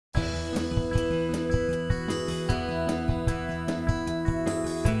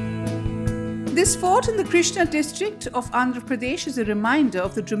This fort in the Krishna district of Andhra Pradesh is a reminder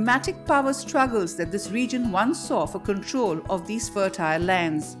of the dramatic power struggles that this region once saw for control of these fertile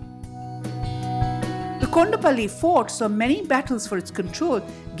lands. The Kondapalli Fort saw many battles for its control,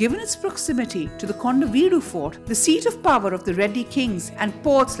 given its proximity to the Kondapalli Fort, the seat of power of the Reddy kings, and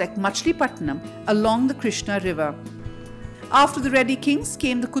ports like Machilipatnam along the Krishna river. After the Reddy kings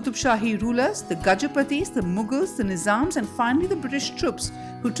came the Qutub Shahi rulers, the Gajapatis, the Mughals, the Nizams, and finally the British troops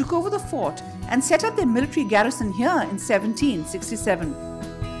who took over the fort and set up their military garrison here in 1767.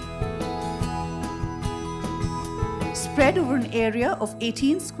 Spread over an area of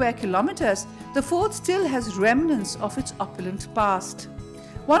 18 square kilometers, the fort still has remnants of its opulent past.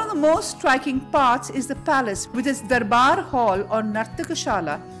 One of the most striking parts is the palace with its Darbar Hall or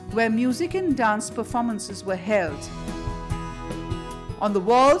Nartakashala, where music and dance performances were held. On the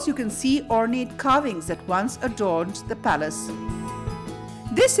walls, you can see ornate carvings that once adorned the palace.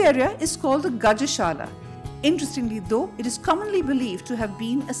 This area is called the Gajashala. Interestingly though, it is commonly believed to have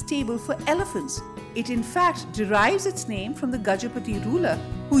been a stable for elephants. It in fact derives its name from the Gajapati ruler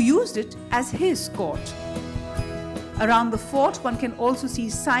who used it as his court. Around the fort, one can also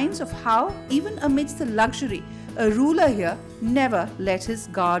see signs of how, even amidst the luxury, a ruler here never let his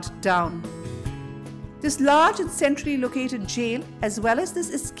guard down. This large and centrally located jail, as well as this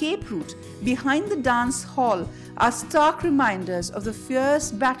escape route behind the dance hall, are stark reminders of the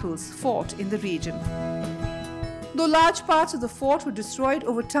fierce battles fought in the region. Though large parts of the fort were destroyed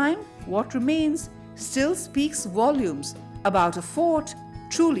over time, what remains still speaks volumes about a fort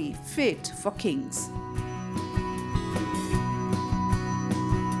truly fit for kings.